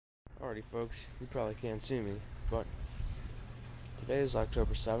Alrighty folks, you probably can't see me, but today is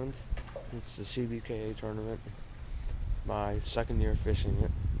October 7th. It's the CBKA tournament. My second year fishing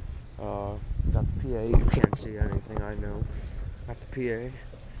it. Got the PA, you can't see anything, I know. Got the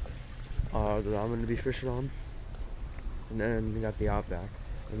PA that I'm going to be fishing on. And then we got the Outback.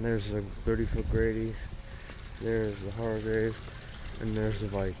 And there's a 30-foot Grady, there's the Hargrave, and there's the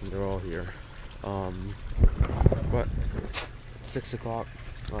Viking. They're all here. But 6 o'clock.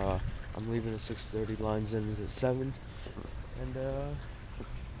 I'm leaving at 6:30. Lines in at 7, and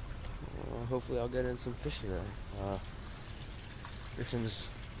hopefully I'll get in some fish today. Fishing's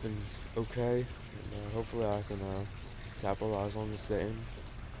been okay, and hopefully I can capitalize on this day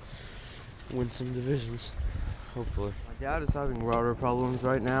and win some divisions. Hopefully. My dad is having router problems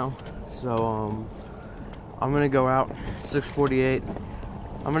right now, so I'm gonna go out 6:48.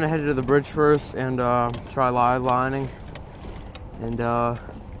 I'm gonna head to the bridge first and try live lining, and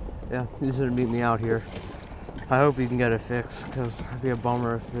yeah, he's gonna meet me out here. I hope he can get it fixed, because it'd be a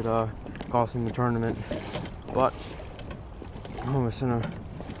bummer if it cost him the tournament. But I'm just gonna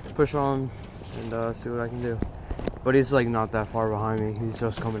push on and see what I can do. But he's like not that far behind me. He's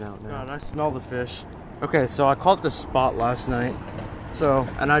just coming out now. God, I smell the fish. Okay, so I caught this spot last night. So,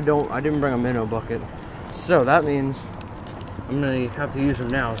 and I didn't bring a minnow bucket. So that means I'm gonna have to use them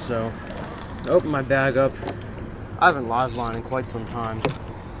now. So I open my bag up. I haven't live lined in quite some time.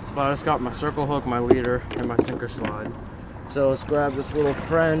 But I just got my circle hook, my leader, and my sinker slide. So let's grab this little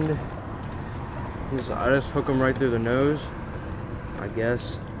friend. I just hook him right through the nose, I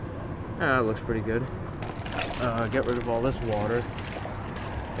guess. Yeah, that looks pretty good. Get rid of all this water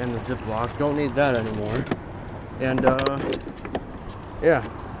and the Ziploc. Don't need that anymore. And yeah,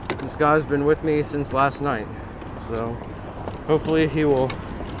 this guy's been with me since last night. So hopefully he will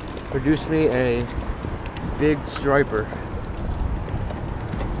produce me a big striper.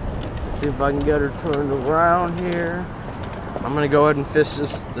 See if I can get her turned around here. I'm gonna go ahead and fish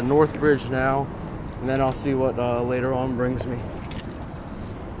the North Bridge now, and then I'll see what later on brings me.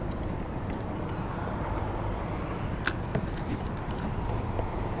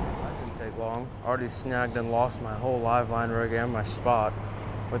 That didn't take long. Already snagged and lost my whole live line rig and my spot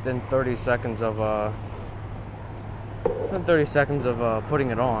within 30 seconds of putting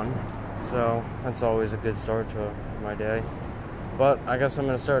it on. So that's always a good start to my day. But I guess I'm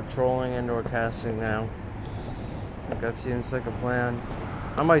going to start trolling indoor casting now. I think that seems like a plan.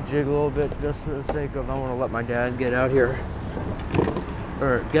 I might jig a little bit just for the sake of I want to let my dad get out here.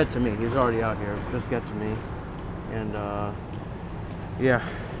 Or get to me. He's already out here. Just get to me. And yeah.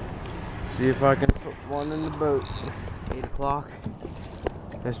 See if I can put one in the boat. 8 o'clock.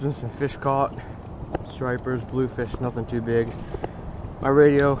 There's been some fish caught. Stripers, bluefish, nothing too big. My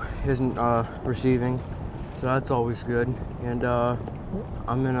radio isn't receiving. So that's always good. And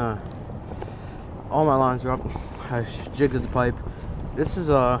I'm gonna, all my lines are up. I jigged the pipe. This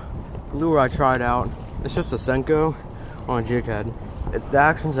is a lure I tried out. It's just a Senko on a jig head. The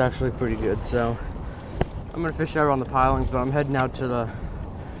action's actually pretty good. So I'm gonna fish out on the pilings, but I'm heading out to the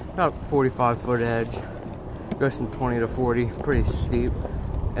about 45-foot edge. Goes from 20 to 40, pretty steep.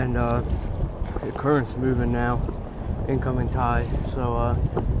 And the current's moving now. Incoming tide. So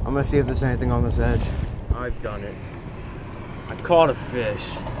I'm gonna see if there's anything on this edge. I've done it. I caught a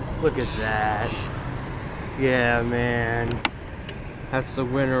fish. Look at that. Yeah, man. That's the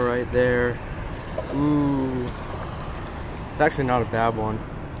winner right there. Ooh. It's actually not a bad one.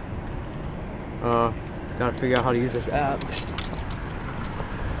 Gotta figure out how to use this app.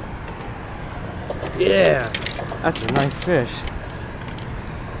 Yeah. That's a nice fish.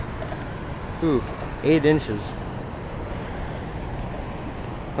 Ooh, 8 inches.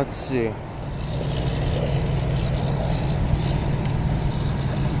 Let's see.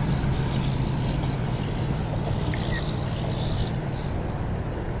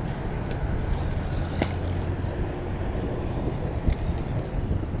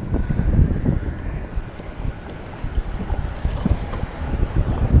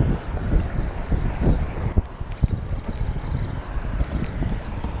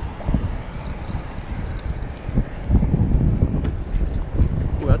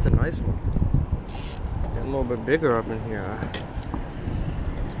 That's a nice one. Getting a little bit bigger up in here.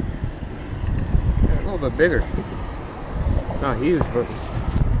 Yeah, a little bit bigger. Not huge, but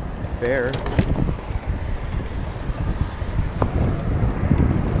fair.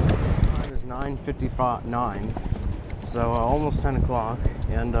 Time is 9:59, so almost 10 o'clock.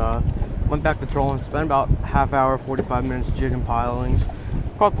 And went back to trolling. Spent about half hour, 45 minutes jigging pilings.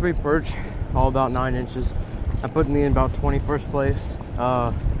 Caught 3 perch, all about 9 inches. That put me in about 21st place.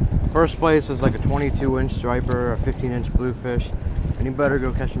 First place is like a 22-inch striper, a 15-inch bluefish, and he better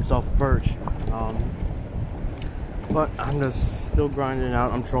go catch himself a perch. But I'm just still grinding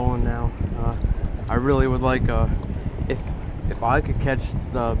out. I'm trolling now. I really would like, if I could catch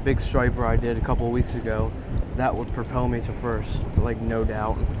the big striper I did a couple of weeks ago, that would propel me to first, like, no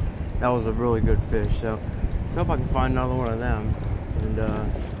doubt. That was a really good fish, so I hope I can find another one of them, and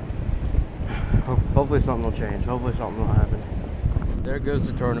hopefully something will change. Hopefully something will happen. There goes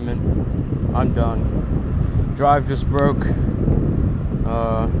the tournament. I'm done. Drive just broke.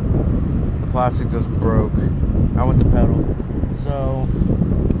 The plastic just broke. I went to pedal. So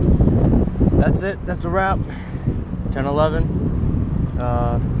that's it. That's a wrap. 10-11.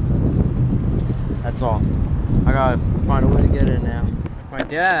 That's all. I gotta find a way to get in now. My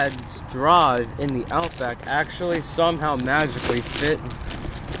dad's drive in the Outback actually somehow magically fit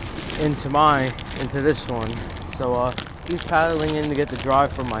into this one. So he's paddling in to get the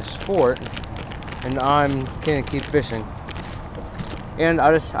drive for my Sport, and I'm gonna keep fishing. And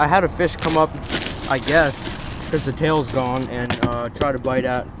I had a fish come up, I guess, because the tail's gone, and try to bite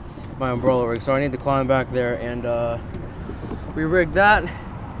at my umbrella rig. So I need to climb back there and re-rig that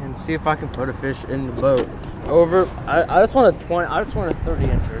and see if I can put a fish in the boat. I just want a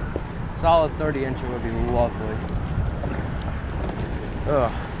 30-incher. Solid 30-incher would be lovely.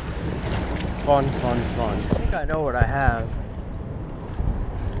 Ugh. Fun. I think I know what I have.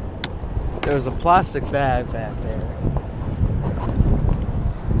 There's a plastic bag back there.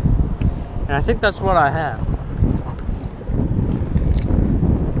 And I think that's what I have.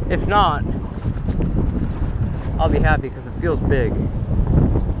 If not, I'll be happy because it feels big.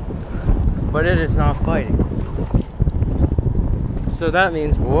 But it is not fighting. So that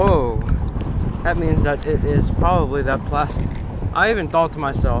means, whoa, that means that it is probably that plastic. I even thought to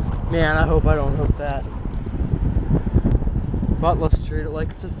myself, man, I hope I don't hook that. But let's treat it like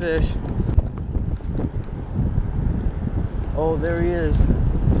it's a fish. Oh, there he is.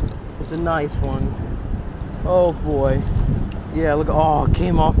 It's a nice one. Oh boy. Yeah, look, oh, it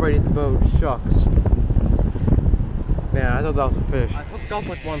came off right at the boat. Shucks. Man, I thought that was a fish. I hooked up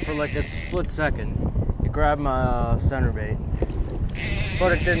with one for like a split second. It grabbed my center bait,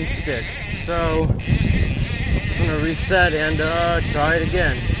 but it didn't stick. So I'm gonna reset and try it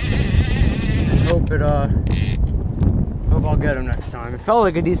again. And hope I'll get him next time. It felt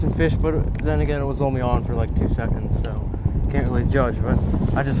like a decent fish, but then again, it was only on for like 2 seconds, so can't really judge. But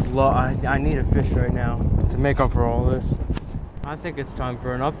I need a fish right now to make up for all this. I think it's time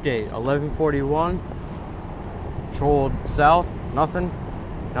for an update. 11:41. Trolled south, nothing.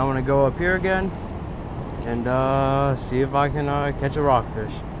 Now I'm gonna go up here again and see if I can catch a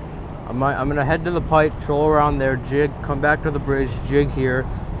rockfish. I'm gonna head to the pipe, troll around there, jig, come back to the bridge, jig here,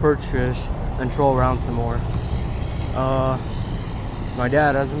 perch fish, then troll around some more. My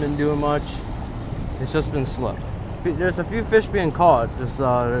dad hasn't been doing much. It's just been slow. There's a few fish being caught. Just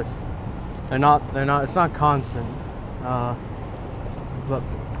they're not. It's not constant. But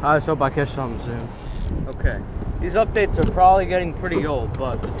I just hope I catch something soon. Okay. These updates are probably getting pretty old,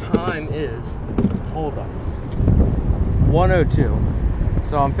 but the time is, hold on, 1:02.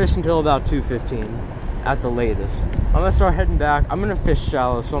 So I'm fishing till about 2:15 at the latest. I'm gonna start heading back. I'm gonna fish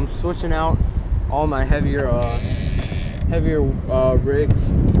shallow, so I'm switching out all my heavier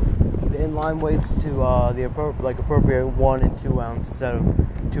rigs, the inline weights to the appropriate 1 and 2 ounce instead of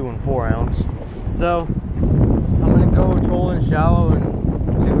 2 and 4 ounce. So I'm gonna go trolling shallow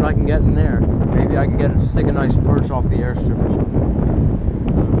and see what I can get in there. Maybe I can stick a nice perch off the airstrip or something.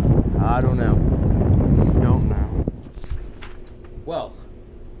 So, I don't know. Don't know. Well,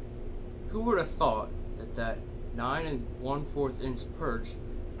 who would have thought that 9 1/4 inch perch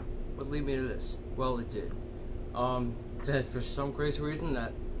would lead me to this? Well, it did. That for some crazy reason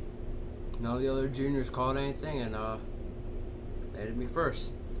that none of the other juniors caught anything, and they did me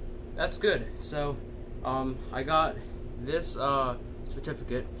first. That's good. So, I got this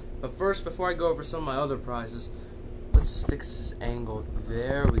certificate. But first, before I go over some of my other prizes, let's fix this angle.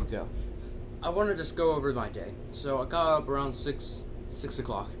 There we go. I want to just go over my day. So I got up around 6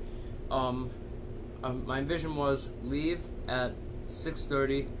 o'clock. My vision was leave at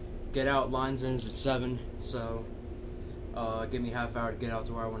 6:30, get out lines ends at 7. So give me a half hour to get out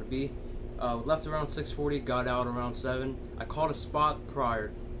to where I want to be. Left around 6:40, got out around 7. I caught a spot prior,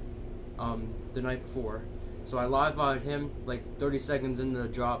 the night before. So I live-eyed him, like 30 seconds into the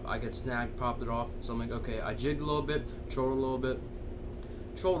drop, I get snagged, popped it off. So I'm like, okay, I jigged a little bit, trolled a little bit,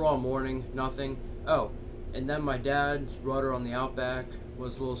 trolled all morning, nothing. Oh, and then my dad's rudder on the Outback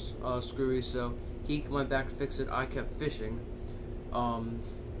was a little screwy, so he went back to fix it. I kept fishing. And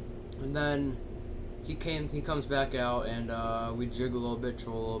then he comes back out, and we jig a little bit,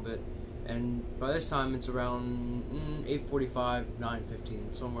 troll a little bit. and by this time it's around 8:45,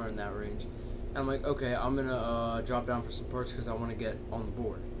 9:15, somewhere in that range. And I'm like, okay, I'm gonna drop down for some perch because I want to get on the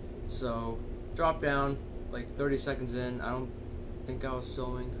board. So drop down, like 30 seconds in. I don't think I was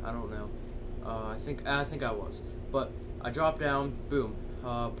filming. I don't know. I think I was. But I dropped down, boom,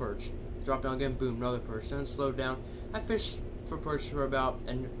 perch. Drop down again, boom, another perch. Then slowed down. I fished for perch for about,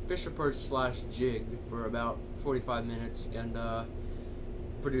 and fished for perch / jig for about 45 minutes, and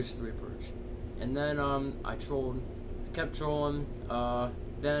produced 3 perch. And then I kept trolling.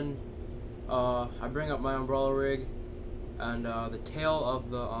 Then I bring up my umbrella rig, and the tail of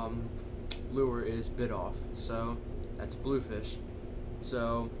the lure is bit off, so that's bluefish.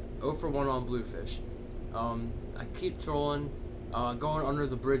 So 0 for 1 on bluefish. I keep trolling, going under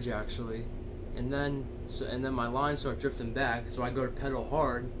the bridge actually, and then my lines start drifting back. So I go to pedal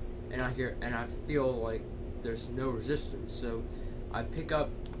hard, and I feel like there's no resistance. So I pick up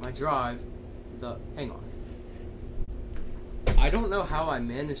my drive. Hang on. I don't know how I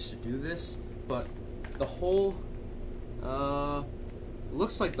managed to do this, but the whole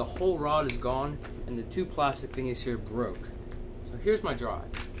looks like the whole rod is gone, and the 2 plastic thingies here broke. So here's my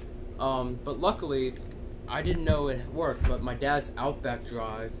drive. But luckily, I didn't know it worked, but my dad's Outback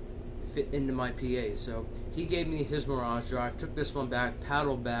drive fit into my PA, so he gave me his Mirage drive, took this one back,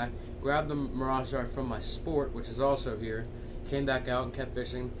 paddled back, grabbed the Mirage drive from my Sport, which is also here, came back out and kept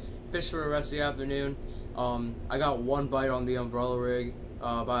fishing. Fished for the rest of the afternoon. I got 1 bite on the umbrella rig.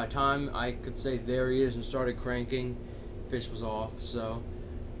 By the time I could say there he is and started cranking, fish was off. So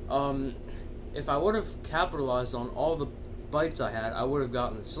if I would have capitalized on all the bites I had, I would have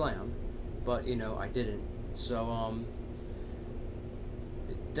gotten the slam, but you know, I didn't. So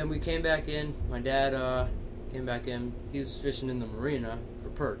then we came back in. My dad came back in. He was fishing in the marina for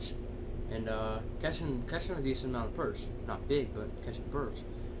perch, and catching a decent amount of perch. Not big, but catching perch.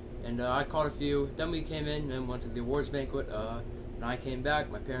 And I caught a few. Then we came in and went to the awards banquet. And I came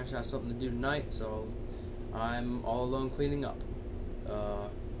back. My parents have something to do tonight, so I'm all alone cleaning up.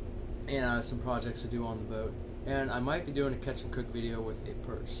 And I have some projects to do on the boat. And I might be doing a catch and cook video with a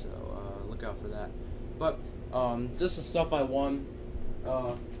perch, so look out for that. But just the stuff I won.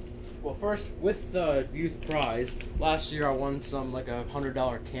 Well, first, with the youth prize, last year I won some, like a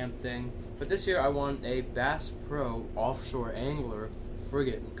 $100 camp thing. But this year I won a Bass Pro offshore angler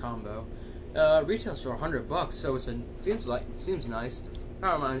frigate and combo. Retails for $100, so seems nice.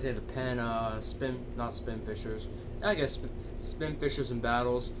 That reminds me of the Penn not spin fishers. I guess spin fishers and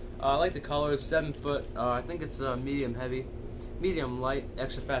battles. I like the colors. 7 foot. I think it's medium heavy, medium light,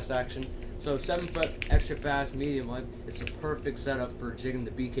 extra fast action. So 7 foot, extra fast, medium light. It's a perfect setup for jigging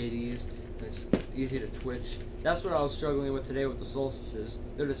the BKDs. It's easy to twitch. That's what I was struggling with today with the solstices.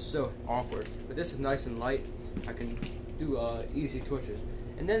 They're just so awkward. But this is nice and light. I can do easy twitches.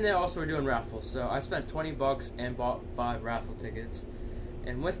 And then they also were doing raffles. So I spent $20 and bought 5 raffle tickets.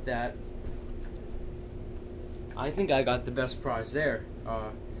 And with that, I think I got the best prize there.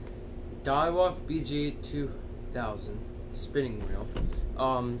 Daiwa BG 2000 spinning wheel.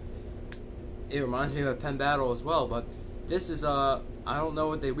 It reminds me of a Penn Battle as well, but this is I don't know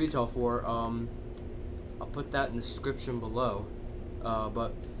what they retail for. I'll put that in the description below.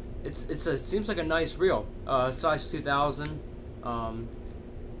 But it seems like a nice reel. Size 2000.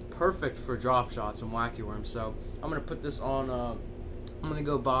 Perfect for drop shots and wacky worms. So I'm gonna put this on. I'm gonna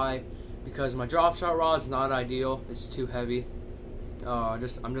go buy, because my drop shot rod's not ideal. It's too heavy. I'm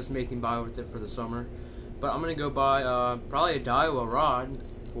just making by with it for the summer. But I'm gonna go buy probably a Daiwa rod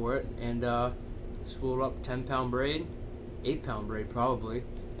for it, and spool it up 10-pound braid, 8-pound braid probably,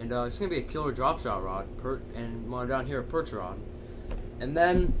 and it's gonna be a killer drop shot rod. And one down here, a perch rod. And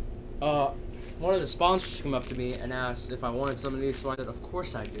then one of the sponsors came up to me and asked if I wanted some of these, so I said, of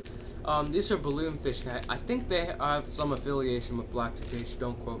course I do. These are balloon fishing. I think they have some affiliation with Black to Fish,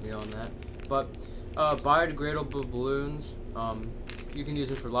 don't quote me on that. But biodegradable balloons, you can use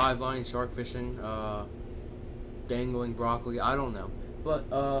them for live lining, shark fishing, dangling broccoli, I don't know. But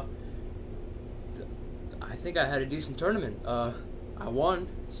I think I had a decent tournament. I won,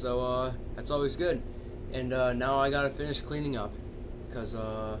 so that's always good. And now I gotta finish cleaning up, because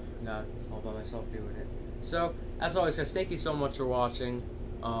I'm not all by myself doing it. So, as always, guys, thank you so much for watching.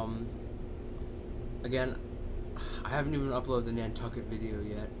 Again, I haven't even uploaded the Nantucket video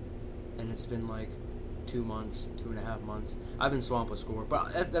yet, and it's been like 2 months, 2.5 months. I've been swamped with schoolwork,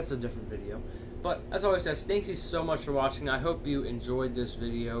 but that's a different video. But, as always, guys, thank you so much for watching. I hope you enjoyed this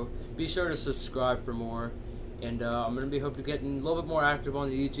video. Be sure to subscribe for more, and I'm going to be hoping to get a little bit more active on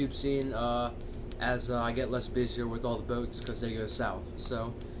the YouTube scene as I get less busier with all the boats, because they go south.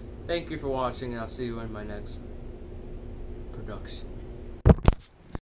 So, thank you for watching, and I'll see you in my next production.